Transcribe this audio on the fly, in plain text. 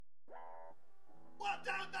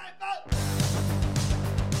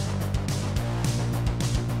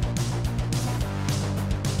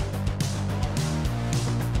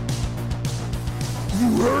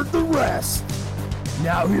the rest.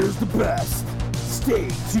 Now here's the best Stay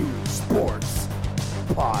Tuned Sports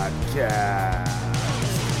Podcast.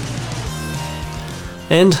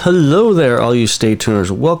 And hello there, all you Stay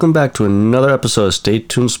Tuners. Welcome back to another episode of Stay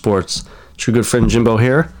Tuned Sports. It's your good friend Jimbo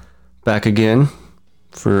here, back again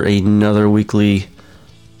for another weekly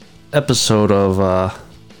episode of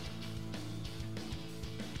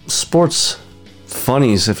sports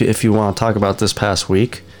funnies, if you want to talk about this past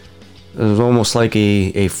week. It was almost like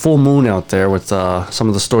a full moon out there with some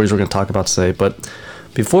of the stories we're going to talk about today. But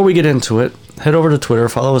before we get into it, head over to Twitter,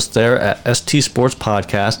 follow us there at ST Sports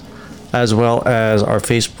Podcast, as well as our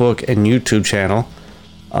Facebook and YouTube channel.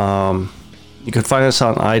 You can find us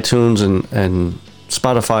on iTunes and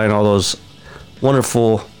Spotify and all those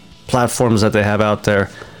wonderful platforms that they have out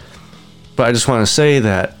there. But I just want to say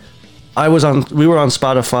that we were on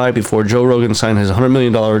Spotify before Joe Rogan signed his $100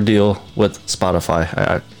 million deal with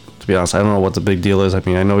Spotify. To be honest, I don't know what the big deal is. I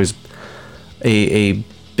mean, I know he's a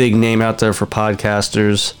big name out there for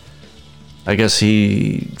podcasters. I guess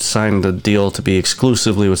he signed the deal to be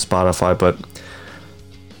exclusively with Spotify, but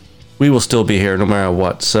we will still be here no matter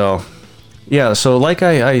what. So, yeah, so like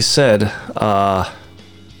I said,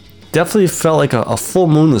 definitely felt like a full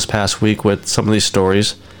moon this past week with some of these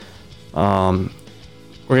stories. We're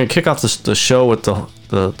going to kick off the show with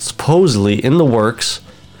the supposedly in the works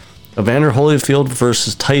Evander Holyfield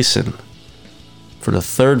versus Tyson for the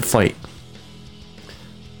third fight.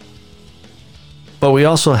 But we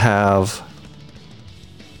also have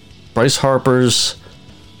Bryce Harper's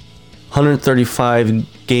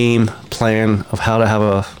 135 game plan of how to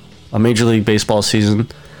have a Major League Baseball season,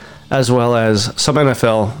 as well as some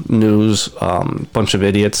NFL news, bunch of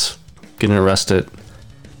idiots getting arrested.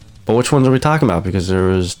 But which ones are we talking about? Because there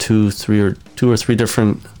was two or three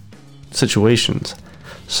different situations.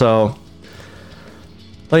 So,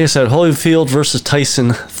 like I said, Holyfield versus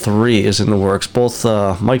Tyson 3 is in the works. Both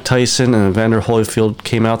Mike Tyson and Evander Holyfield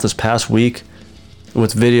came out this past week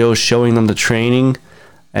with videos showing them the training,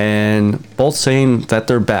 and both saying that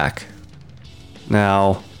they're back.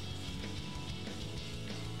 Now,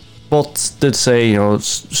 both did say,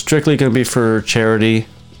 it's strictly going to be for charity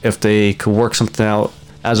if they could work something out.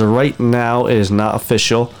 As of right now, it is not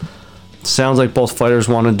official. Sounds like both fighters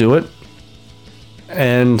want to do it.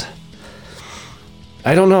 And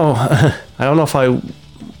I don't know. I don't know if I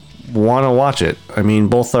want to watch it. I mean,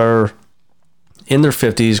 both are in their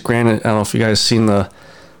 50s. Granted, I don't know if you guys seen the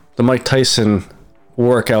Mike Tyson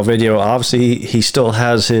workout video. Obviously, he still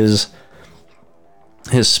has his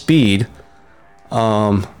speed.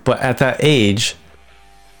 But at that age,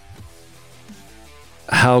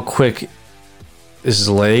 how quick is his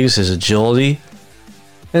legs, his agility?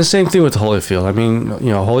 And same thing with Holyfield. I mean,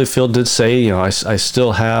 Holyfield did say, I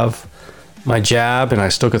still have my jab and I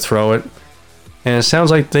still could throw it. And it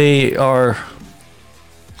sounds like they are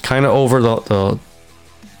kind of over the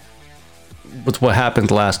with what happened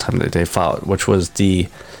last time that they fought, which was the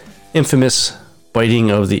infamous biting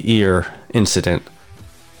of the ear incident.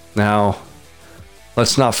 Now,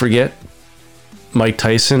 let's not forget, Mike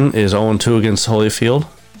Tyson is 0-2 against Holyfield.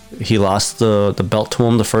 He lost the belt to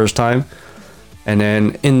him the first time. And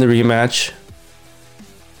then in the rematch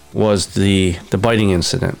was the biting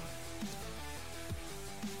incident.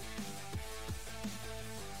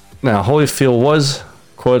 Now, Holyfield was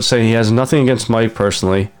quoted saying he has nothing against Mike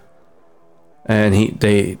personally, and he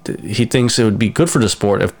thinks it would be good for the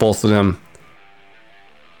sport if both of them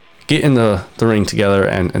get in the ring together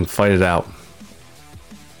and fight it out.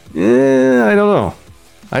 I don't know.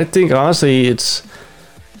 I think honestly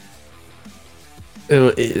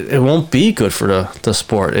it won't be good for the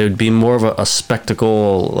sport. It would be more of a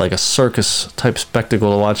spectacle, like a circus type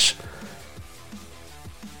spectacle to watch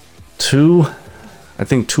two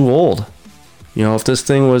old. If this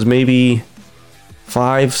thing was maybe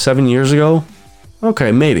 5-7 years ago,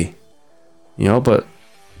 okay, maybe. But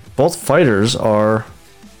both fighters are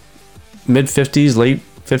mid-50s, late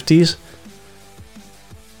 50s.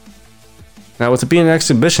 Now, with it being an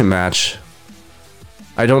exhibition match,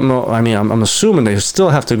 I don't know. I mean, I'm assuming they still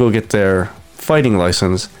have to go get their fighting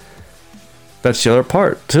license. That's the other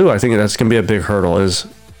part, too. I think that's going to be a big hurdle is,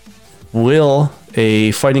 will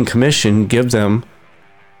a fighting commission give them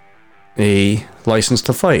a license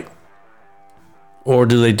to fight? Or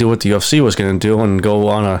do they do what the UFC was going to do and go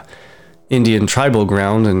on a Indian tribal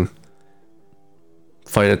ground and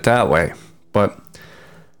fight it that way? But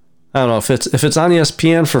I don't know, if it's on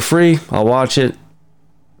ESPN for free, I'll watch it.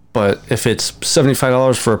 But if it's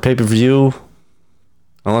 $75 for a pay-per-view,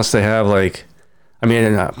 unless they have I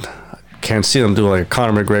can't see them do like a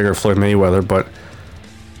Conor McGregor, Floyd Mayweather, but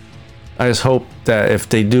I just hope that if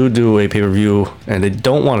they do a pay-per-view and they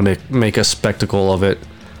don't want to make a spectacle of it,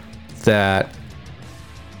 that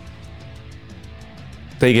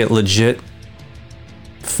they get legit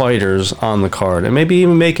fighters on the card, and maybe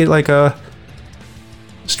even make it like a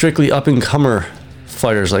strictly up-and-comer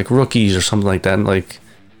fighters, like rookies or something like that, like,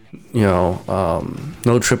 you know,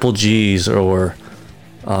 no Triple G's or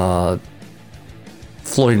Floyd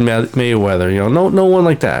Mayweather, you know, no one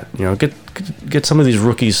like that, you know, get some of these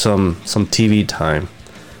rookies some TV time.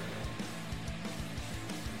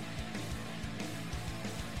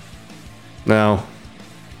 Now,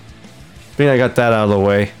 being I got that out of the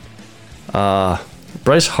way,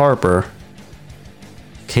 Bryce Harper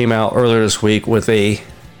came out earlier this week with a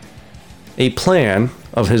plan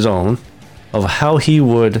of his own of how he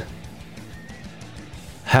would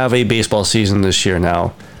have a baseball season this year.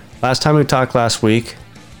 Now, last time we talked last week,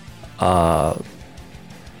 the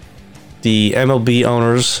MLB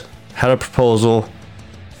owners had a proposal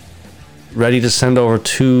ready to send over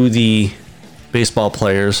to the baseball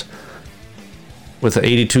players with an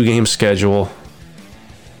 82 game schedule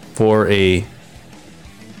for a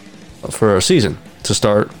season to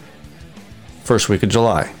start first week of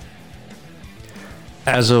July.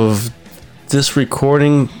 As of this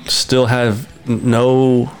recording, still have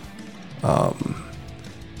no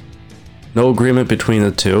agreement between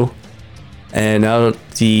the two, and now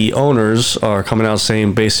the owners are coming out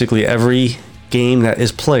saying basically every game that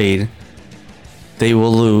is played, they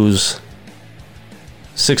will lose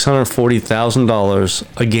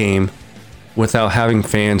 $640,000 a game without having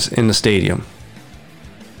fans in the stadium,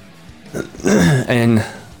 and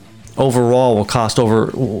overall will cost over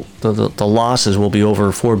the losses will be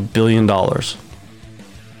over $4 billion.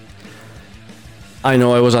 I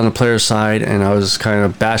know I was on the player's side and I was kind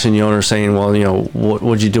of bashing the owner, saying, well, you know, what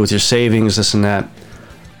would you do with your savings, this and that.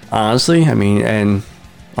 Honestly, I mean, and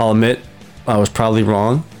I'll admit I was probably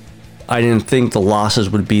wrong. I didn't think the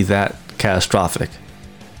losses would be that catastrophic.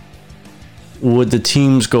 Would the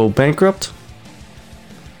teams go bankrupt?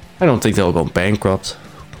 I don't think they'll go bankrupt.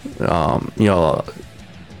 You know,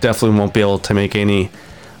 definitely won't be able to make any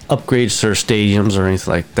upgrades to their stadiums or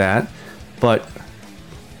anything like that. But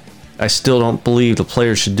I still don't believe the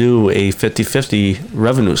players should do a 50-50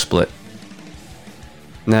 revenue split.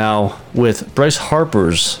 Now, with Bryce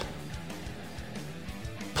Harper's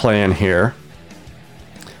plan here,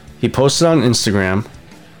 he posted on Instagram.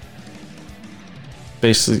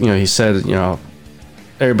 Basically, you know, he said, you know,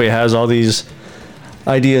 everybody has all these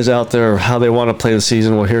ideas out there of how they want to play the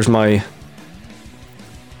season. Well, here's my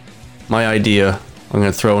idea. I'm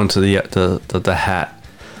going to throw into the hat.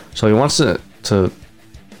 So he wants to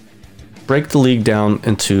break the league down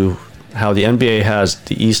into how the NBA has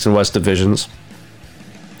the East and West divisions,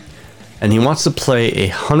 and he wants to play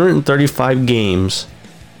 135 games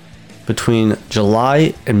between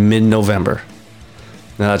July and mid-November.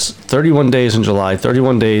 Now that's 31 days in July,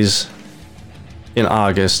 31 days in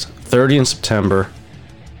August, 30 in September,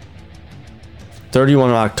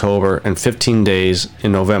 31 in October, and 15 days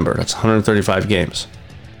in November. That's 135 games.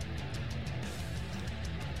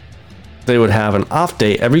 They would have an off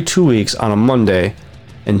day every 2 weeks on a Monday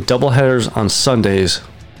and doubleheaders on Sundays,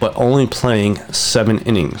 but only playing 7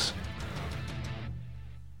 innings.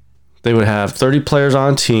 They would have 30 players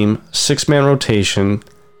on a team, 6-man rotation,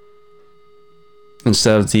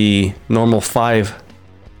 instead of the normal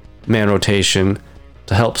 5-man rotation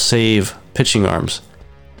to help save pitching arms.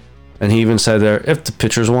 And he even said there, if the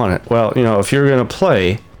pitchers want it. Well, you know, if you're going to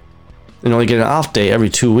play and only get an off day every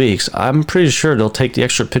 2 weeks, I'm pretty sure they'll take the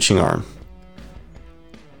extra pitching arm.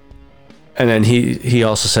 And then he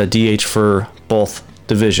also said DH for both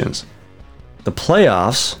divisions. The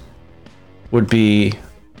playoffs would be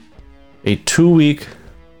a 2 weeks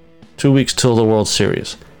till the World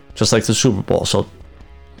Series, just like the Super Bowl. So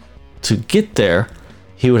to get there,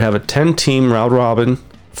 he would have a 10-team round robin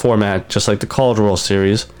format, just like the College World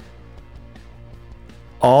Series,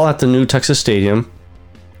 all at the new Texas Stadium,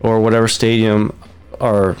 or whatever stadium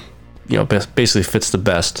are, you know, basically fits the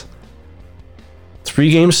best.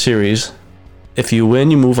 3-game series. If you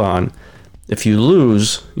win, you move on. If you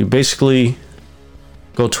lose, you basically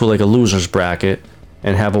go to like a loser's bracket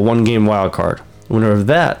and have a 1-game wild card. Whenever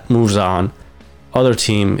that moves on, other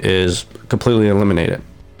team is completely eliminated.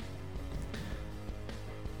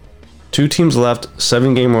 2 teams left,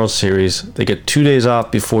 7-game World Series. They get 2 days off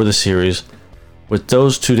before the series, with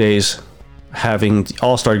those 2 days having the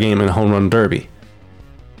All-Star Game and Home Run Derby.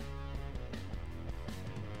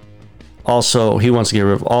 Also, he wants to get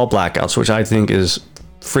rid of all blackouts, which I think is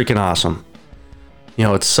freaking awesome. You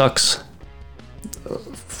know, it sucks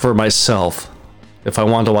for myself If I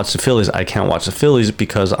want to watch the Phillies, I can't watch the Phillies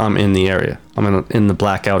because I'm in the area. I'm in the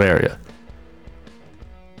blackout area.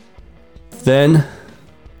 Then,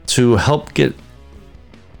 to help get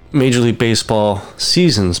Major League Baseball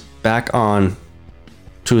seasons back on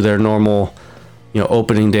to their normal,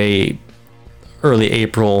 opening day, early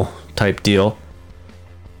April type deal,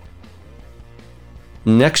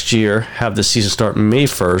 next year have the season start May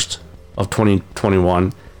 1st of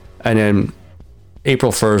 2021, and then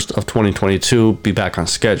April 1st of 2022 be back on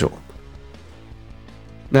schedule.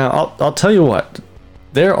 Now, I'll tell you what,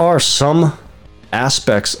 there are some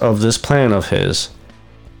aspects of this plan of his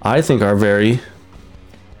I think are very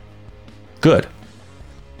good.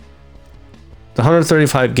 The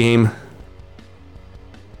 135 game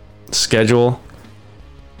schedule,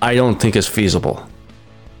 I don't think is feasible,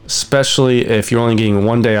 especially if you're only getting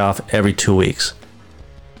one day off every 2 weeks.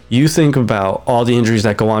 You think about all the injuries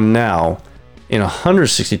that go on now in a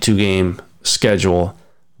 162 game schedule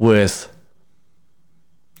with,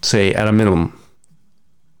 say, at a minimum,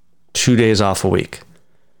 2 days off a week.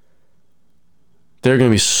 There are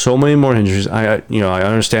going to be so many more injuries. I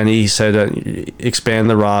understand he said that expand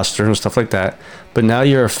the roster and stuff like that, but now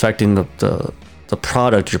you're affecting the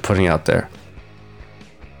product you're putting out there.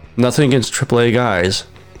 Nothing against AAA guys,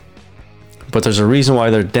 but there's a reason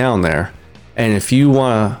why they're down there. And if you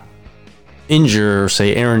want to injure,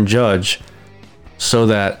 say, Aaron Judge, so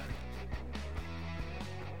that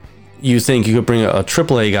you think you could bring a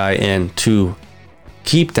AAA guy in to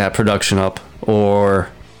keep that production up,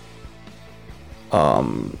 or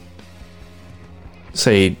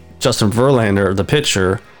say Justin Verlander, the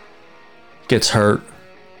pitcher, gets hurt,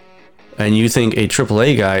 and you think a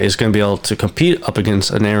AAA guy is going to be able to compete up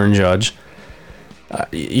against an Aaron Judge,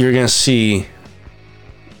 you're going to see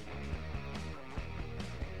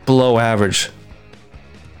below average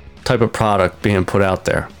type of product being put out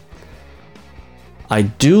there. I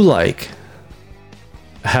do like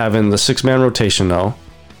having the 6-man rotation though.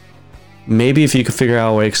 Maybe if you could figure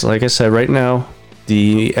out a way, because like I said, right now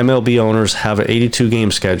the MLB owners have an 82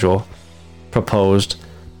 game schedule proposed.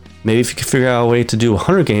 Maybe if you could figure out a way to do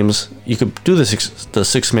 100 games, you could do the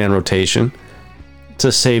 6-man rotation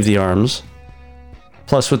to save the arms.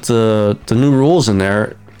 Plus with the new rules in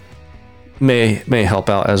there, may help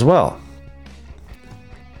out as well.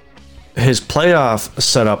 His playoff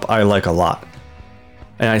setup I like a lot.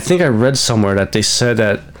 And I think I read somewhere that they said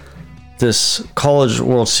that this College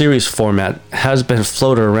World Series format has been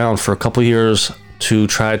floated around for a couple years to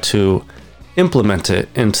try to implement it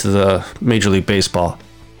into the Major League Baseball.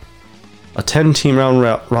 A 10-team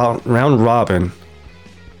round robin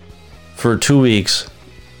for 2 weeks.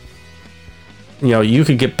 You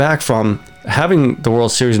could get back from having the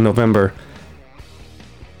World Series in November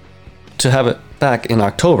to have it back in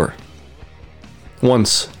October,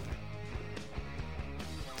 once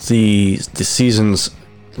the seasons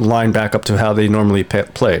line back up to how they normally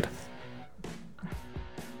played.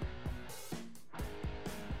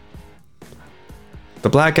 The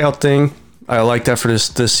blackout thing, I like that for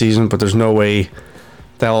this season, but there's no way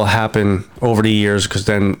that will happen over the years, because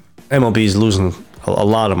then MLB is losing a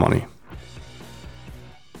lot of money.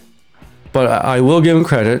 But I will give him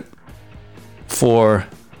credit for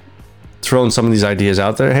throwing some of these ideas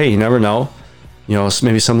out there. Hey, you never know.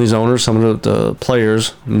 Maybe some of these owners, some of the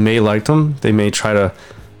players may like them. They may try to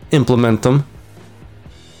implement them.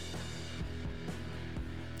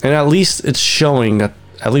 And at least it's showing that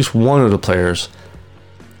at least one of the players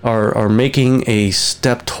are making a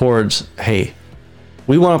step towards, hey,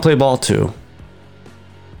 we want to play ball too.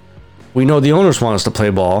 We know the owners want us to play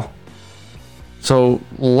ball. So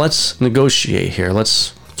let's negotiate here.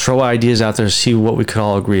 Let's throw ideas out there to see what we could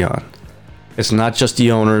all agree on. It's not just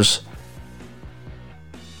the owners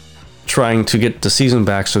trying to get the season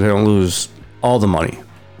back so they don't lose all the money.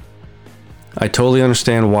 I totally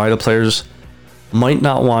understand why the players might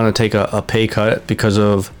not want to take a pay cut because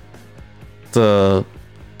of the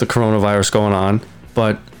coronavirus going on,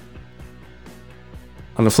 but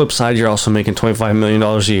on the flip side, you're also making $25 million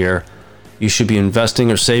a year. You should be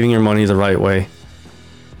investing or saving your money the right way,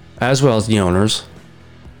 as well as the owners,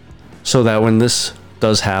 so that when this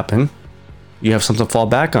does happen, you have something to fall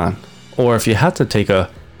back on. Or if you have to take a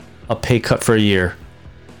pay cut for a year,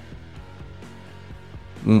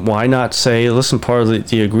 why not say, listen, part of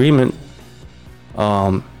the agreement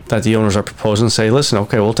that the owners are proposing, say, listen,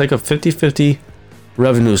 okay, we'll take a 50-50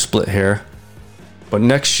 revenue split here, but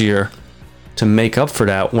next year, to make up for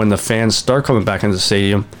that, when the fans start coming back into the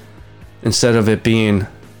stadium, instead of it being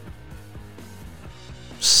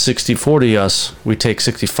 60-40 us, we take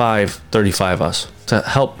 65-35 us, to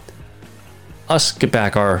help us get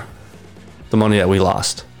back the money that we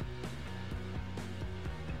lost.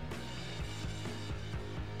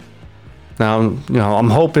 Now, I'm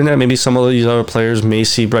hoping that maybe some of these other players may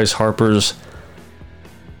see Bryce Harper's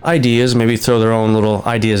ideas, maybe throw their own little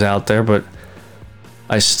ideas out there, but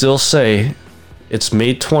I still say it's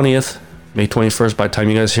May 20th, May 21st by the time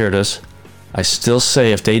you guys hear this. I still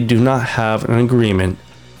say if they do not have an agreement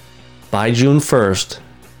by June 1st,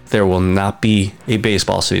 there will not be a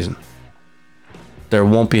baseball season. There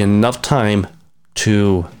won't be enough time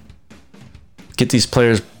to get these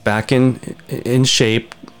players back in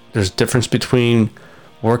shape. There's a difference between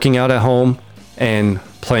working out at home and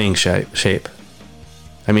playing shape.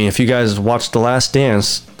 I mean, if you guys watched The Last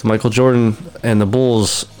Dance, the Michael Jordan and the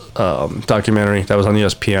Bulls documentary that was on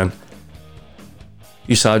ESPN,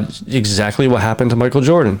 you saw exactly what happened to Michael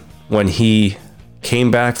Jordan when he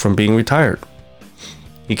came back from being retired.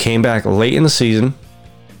 He came back late in the season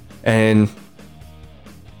and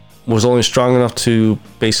was only strong enough to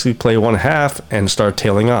basically play one half and start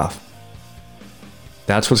tailing off.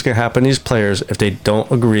 That's what's going to happen to these players if they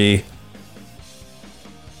don't agree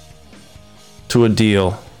to a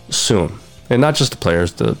deal soon. And not just the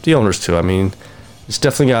players, the owners too. I mean, it's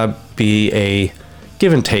definitely got to be a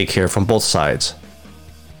give and take here from both sides.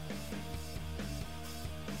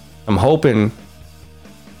 I'm hoping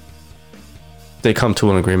they come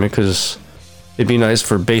to an agreement because it'd be nice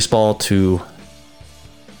for baseball to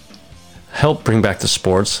help bring back the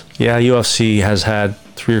sports. Yeah, UFC has had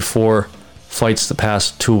 3 or 4 fights the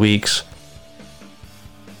past 2 weeks.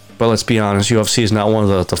 But let's be honest, UFC is not one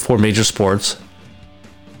of the 4 major sports.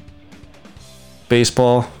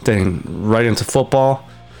 Baseball, then right into football.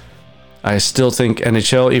 I still think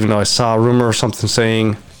NHL, even though I saw a rumor or something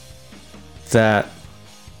saying that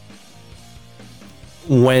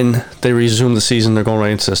when they resume the season, they're going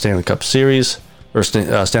right into the Stanley Cup Series or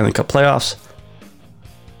Stanley Cup playoffs.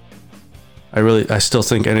 I still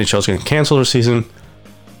think NHL is going to cancel their season.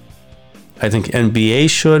 I think NBA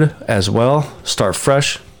should as well start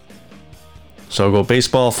fresh. So go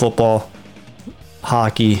baseball, football,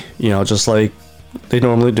 hockey, just like they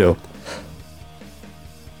normally do.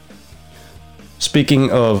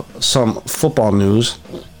 Speaking of some football news,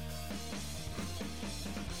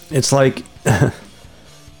 it's like,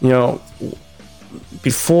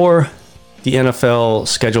 before the NFL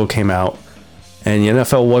schedule came out and the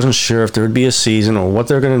NFL wasn't sure if there would be a season or what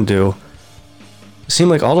they're going to do, it seemed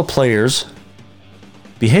like all the players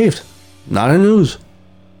behaved. Not in news.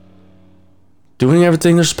 Doing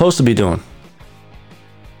everything they're supposed to be doing.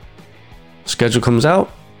 Schedule comes out,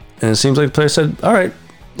 and it seems like the player said, all right,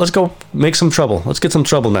 let's go make some trouble. Let's get some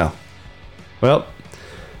trouble now. Well,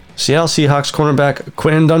 Seattle Seahawks cornerback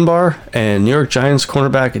Quinton Dunbar and New York Giants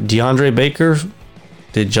cornerback DeAndre Baker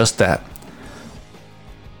did just that.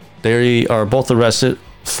 They are both arrested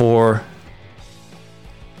for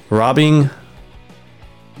robbing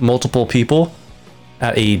multiple people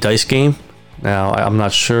at a dice game. Now, I'm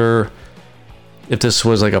not sure if this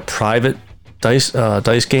was like a private dice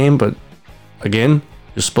game, but again,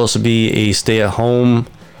 you're supposed to be a stay-at-home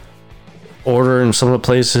order in some of the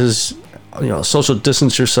places. Social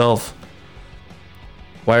distance yourself.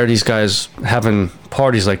 Why are these guys having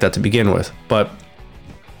parties like that to begin with? But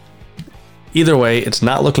either way, it's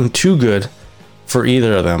not looking too good for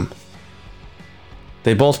either of them.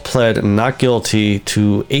 They both pled not guilty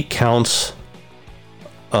to 8 counts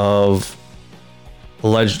of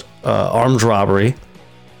alleged armed robbery.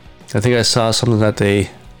 I think I saw something that they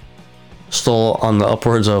stole on the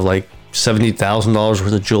upwards of like $70,000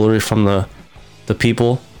 worth of jewelry from the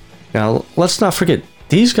people. Now, let's not forget,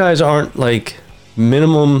 these guys aren't like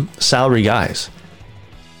minimum salary guys.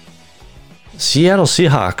 Seattle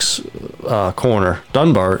Seahawks corner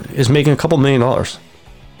Dunbar is making a couple $1 million.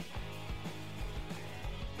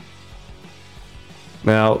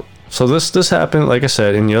 Now, so this happened, like I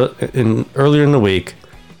said, in earlier in the week.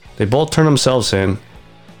 They both turned themselves in.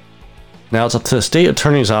 Now it's up to the state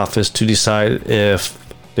attorney's office to decide if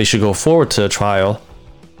they should go forward to a trial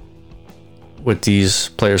with these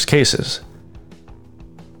players' cases.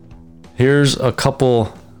 Here's a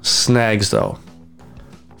couple snags though.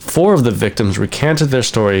 4 of the victims recanted their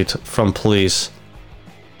story from police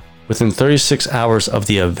within 36 hours of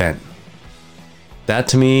the event. That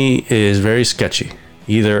to me is very sketchy.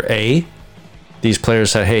 Either A, these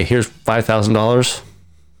players said, hey, here's $5,000,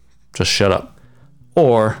 just shut up.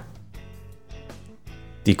 Or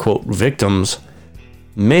the quote victims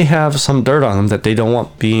may have some dirt on them that they don't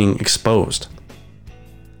want being exposed.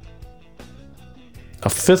 A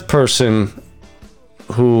 5th person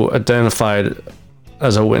who identified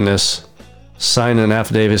as a witness signed an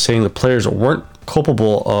affidavit saying the players weren't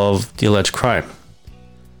culpable of the alleged crime.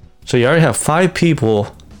 So you already have 5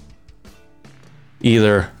 people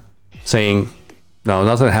either saying, no,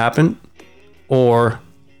 nothing happened, or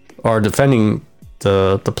are defending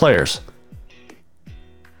the players.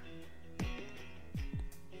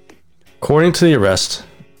 According to the arrest,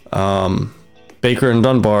 Baker and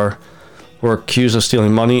Dunbar were accused of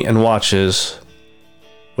stealing money and watches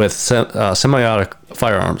with semi-automatic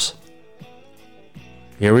firearms.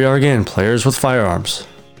 Here we are again, players with firearms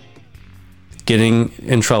getting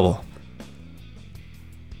in trouble.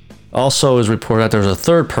 Also is reported that there's a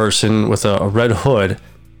third person with a red hood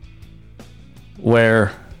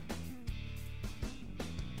where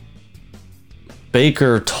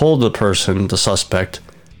Baker told the suspect,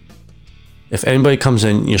 if anybody comes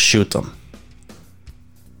in, you shoot them.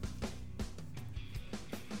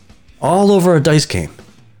 All over a dice game.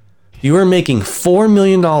 You are making $4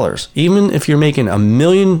 million. Even if you're making $1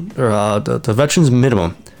 million, or the veterans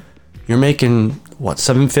minimum, you're making, what,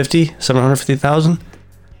 $750,000?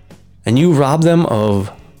 And you rob them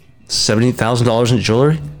of $70,000 in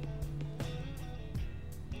jewelry?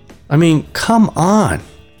 I mean, come on.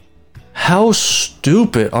 How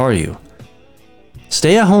stupid are you?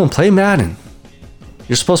 Stay at home, play Madden.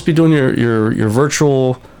 You're supposed to be doing your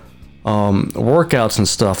virtual workouts and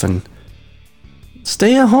stuff, and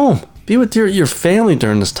stay at home. Be with your family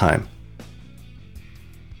during this time.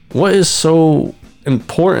 What is so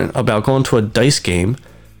important about going to a dice game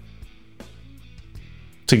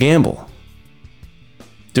to gamble?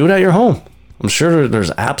 Do it at your home. I'm sure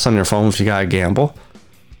there's apps on your phone if you gotta gamble.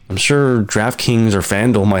 I'm sure DraftKings or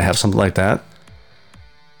FanDuel might have something like that.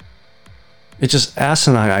 It's just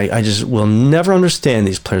asinine. I just will never understand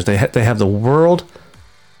these players. They have the world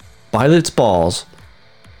by its balls,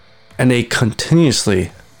 and they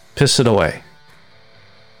continuously piss it away.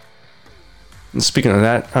 And speaking of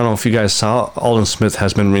that, I don't know if you guys saw, Aldon Smith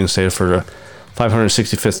has been reinstated for the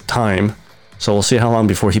 565th time. So we'll see how long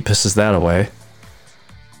before he pisses that away.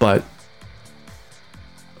 But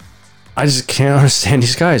I just can't understand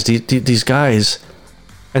these guys. These guys,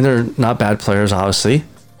 and they're not bad players, obviously.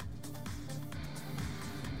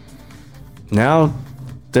 Now,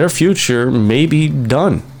 their future may be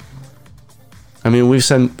done. I mean, we've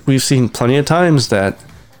seen plenty of times that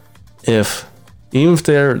even if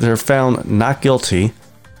they're found not guilty,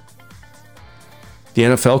 the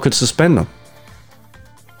NFL could suspend them.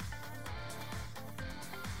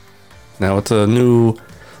 Now, with the new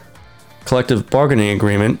collective bargaining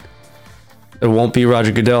agreement, it won't be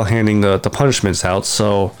Roger Goodell handing the punishments out,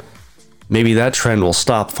 so maybe that trend will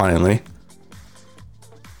stop finally.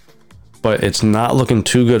 But it's not looking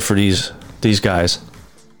too good for these guys.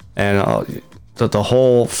 And the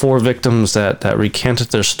whole 4 victims that recanted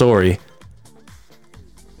their story,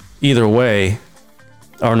 either way,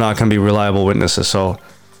 are not going to be reliable witnesses. So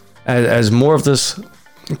as more of this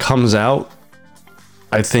comes out,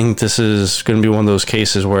 I think this is going to be one of those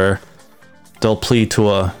cases where they'll plead to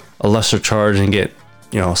a lesser charge and get,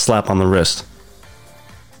 a slap on the wrist.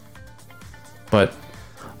 But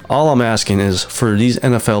all I'm asking is for these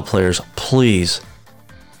NFL players, please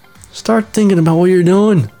start thinking about what you're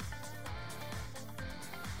doing.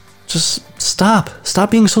 Just stop.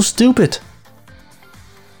 Stop being so stupid.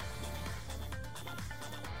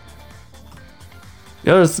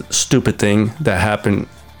 The other stupid thing that happened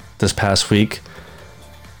this past week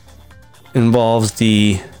involves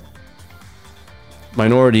the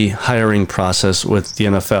minority hiring process with the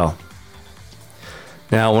NFL.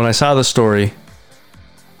 Now, when I saw the story,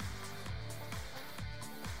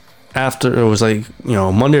 after it was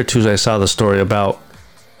Monday or Tuesday, I saw the story about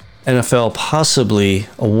NFL possibly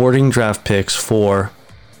awarding draft picks for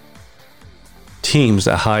teams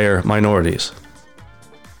that hire minorities.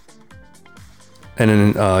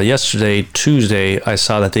 And then yesterday, Tuesday, I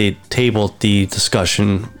saw that they tabled the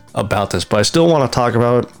discussion about this, but I still want to talk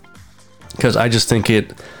about it because I just think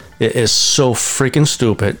it is so freaking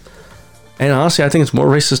stupid. And honestly, I think it's more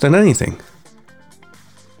racist than anything.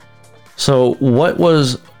 So what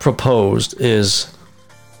was proposed is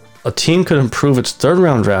a team could improve its 3rd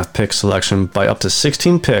round draft pick selection by up to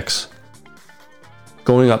 16 picks,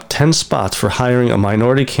 going up 10 spots for hiring a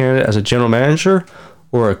minority candidate as a general manager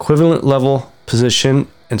or equivalent level position,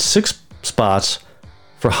 and 6 spots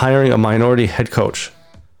for hiring a minority head coach.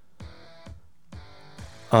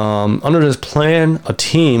 Under this plan, a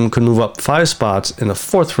team could move up 5 spots in the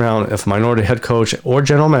 4th round if a minority head coach or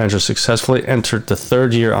general manager successfully entered the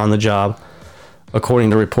 3rd year on the job, according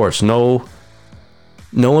to reports. No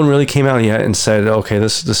one really came out yet and said, okay,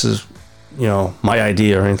 this is, my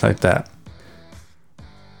idea or anything like that.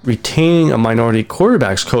 Retaining a minority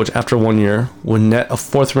quarterbacks coach after 1 year would net a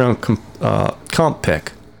 4th round comp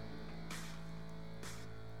pick.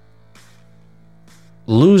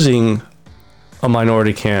 Losing a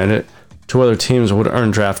minority candidate to other teams would earn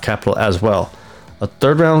draft capital as well. a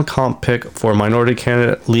third-round comp pick for a minority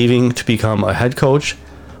candidate leaving to become a head coach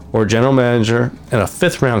or general manager, and a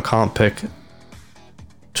fifth-round comp pick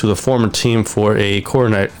to the former team for a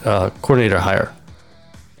coordinator hire.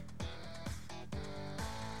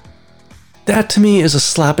 That to me is a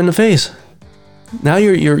slap in the face. Now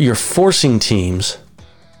you're forcing teams,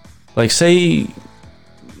 like say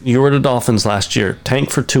you were the Dolphins last year, tank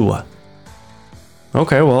for Tua.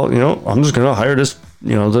 Okay, well, I'm just gonna hire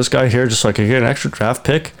this guy here just so I can get an extra draft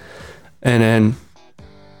pick, and then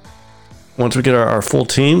once we get our full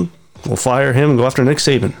team, we'll fire him and go after Nick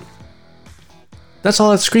Saban. That's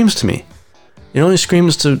all that screams to me. It only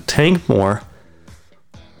screams to tank more,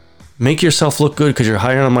 make yourself look good because you're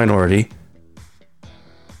hiring a minority,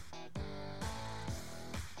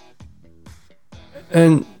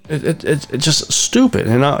 and it's just stupid.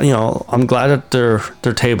 And I'm glad that they're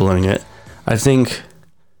tabling it. I think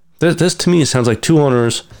this to me sounds like two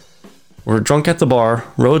owners were drunk at the bar,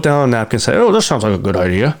 wrote down a napkin, and said, "Oh, this sounds like a good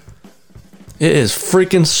idea." It is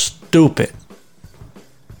freaking stupid.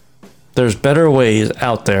 There's better ways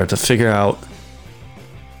out there to figure out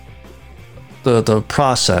the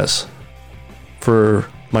process for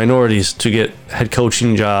minorities to get head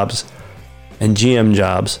coaching jobs and GM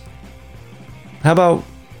jobs. How about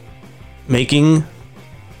making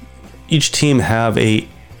each team have a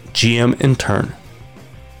GM intern?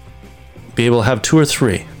 Be able to have 2 or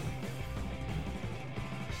 3.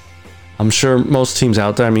 I'm sure most teams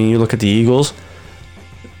out there, you look at the Eagles,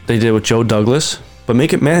 they did it with Joe Douglas, but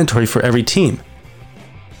make it mandatory for every team.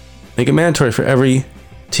 Make it mandatory for every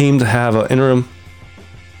team to have an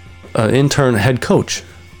intern head coach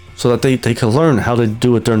so that they can learn how to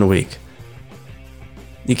do it during the week.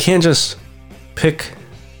 You can't just pick,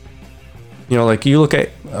 like you look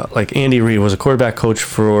at, like Andy Reid was a quarterback coach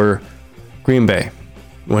for Green Bay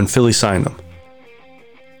when Philly signed them.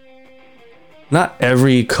 Not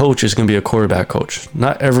every coach is going to be a quarterback coach.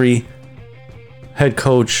 Not every head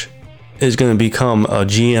coach is going to become a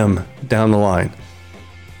GM down the line.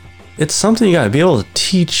 It's something you got to be able to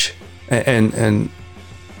teach and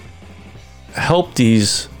help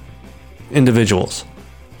these individuals.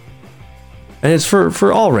 And it's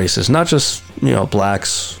for all races, not just,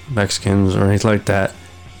 blacks, Mexicans, or anything like that.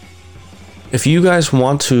 If you guys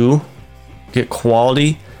want to get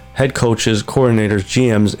quality head coaches, coordinators,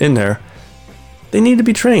 GMs in there, they need to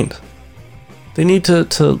be trained. They need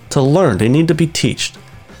to learn. They need to be taught.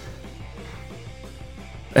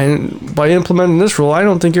 And by implementing this rule, I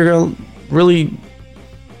don't think you're going to really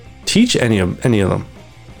teach any of them.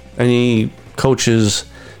 Any coaches,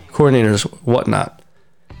 coordinators, whatnot.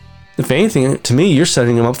 If anything, to me, you're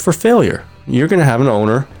setting them up for failure. You're going to have an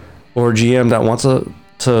owner or GM that wants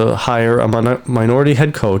to hire a minority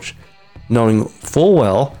head coach, knowing full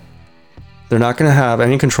well they're not going to have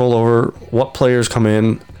any control over what players come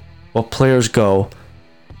in, what players go,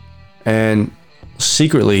 and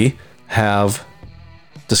secretly have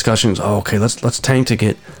discussions. Oh, okay, let's tank to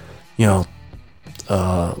get,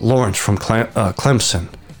 Lawrence from Clemson,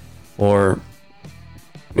 or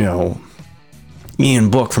Ian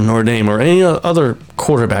Book from Notre Dame, or any other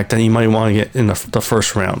quarterback that you might want to get in the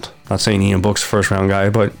first round. Not saying Ian Book's first round guy,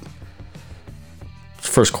 but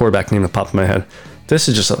first quarterback name that popped in my head. This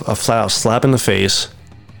is just a flat out slap in the face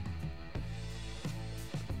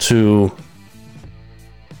to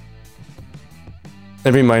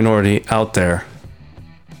every minority out there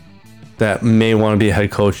that may want to be a head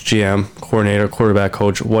coach, GM, coordinator, quarterback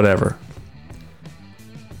coach, whatever.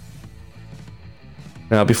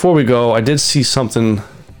 Now, before we go, I did see something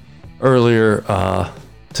earlier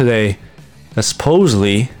today that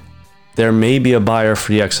supposedly there may be a buyer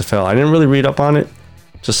for the XFL. I didn't really read up on it,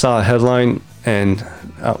 just saw a headline, and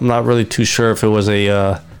I'm not really too sure if it was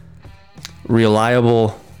a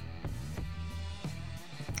reliable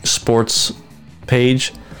sports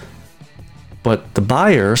page. But the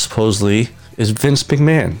buyer supposedly is Vince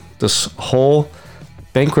McMahon. This whole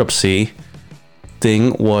bankruptcy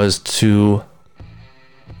thing was to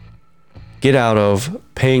get out of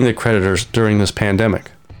paying the creditors during this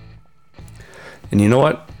pandemic. And you know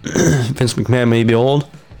what? Vince McMahon may be old,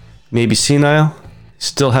 may be senile,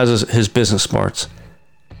 still has his business smarts.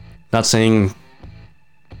 Not saying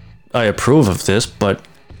I approve of this, but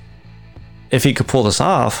if he could pull this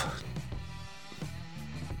off,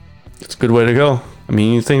 it's a good way to go. I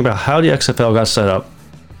mean, you think about how the XFL got set up.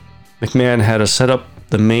 McMahon had to set up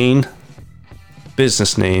the main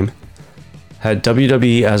business name, had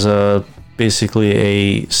WWE as basically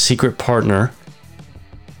a secret partner,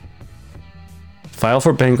 file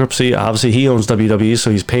for bankruptcy. Obviously, he owns WWE, so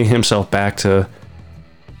he's paying himself back to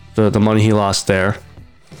the money he lost there.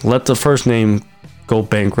 Let the first name go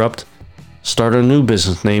bankrupt. start a new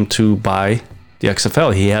business name to buy the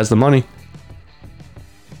XFL. He has the money.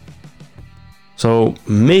 So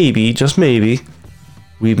maybe, just maybe,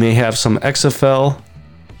 we may have some XFL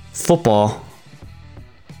football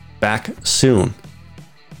back soon.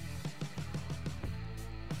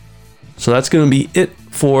 So that's going to be it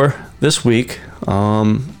for this week.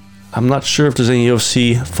 I'm not sure if there's any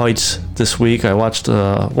UFC fights this week. I watched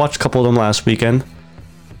a couple of them last weekend.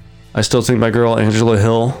 I still think my girl Angela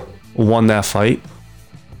Hill won that fight,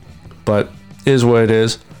 but it is what it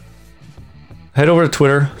is. Head over to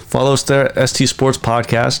Twitter, follow us there at ST Sports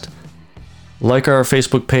Podcast, like our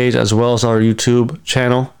Facebook page as well as our YouTube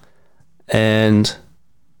channel, and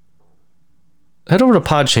head over to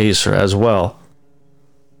Podchaser as well,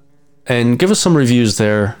 and give us some reviews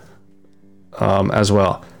there as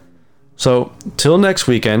well. So, till next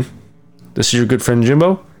weekend, this is your good friend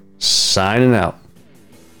Jimbo, signing out.